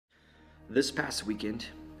This past weekend,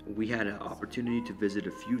 we had an opportunity to visit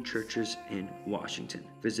a few churches in Washington.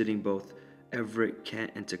 Visiting both Everett,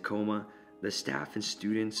 Kent, and Tacoma, the staff and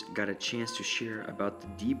students got a chance to share about the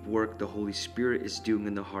deep work the Holy Spirit is doing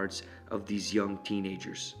in the hearts of these young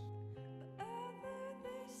teenagers.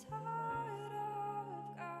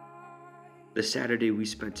 The Saturday we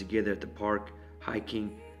spent together at the park,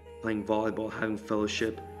 hiking, playing volleyball, having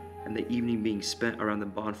fellowship, and the evening being spent around the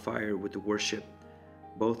bonfire with the worship,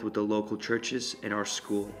 both with the local churches and our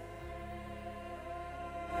school.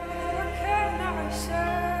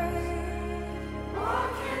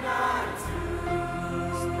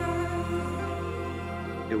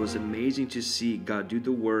 It was amazing to see God do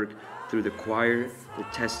the work through the choir, the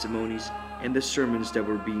testimonies, and the sermons that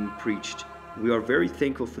were being preached. We are very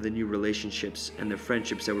thankful for the new relationships and the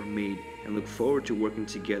friendships that were made and look forward to working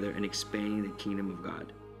together and expanding the kingdom of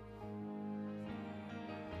God.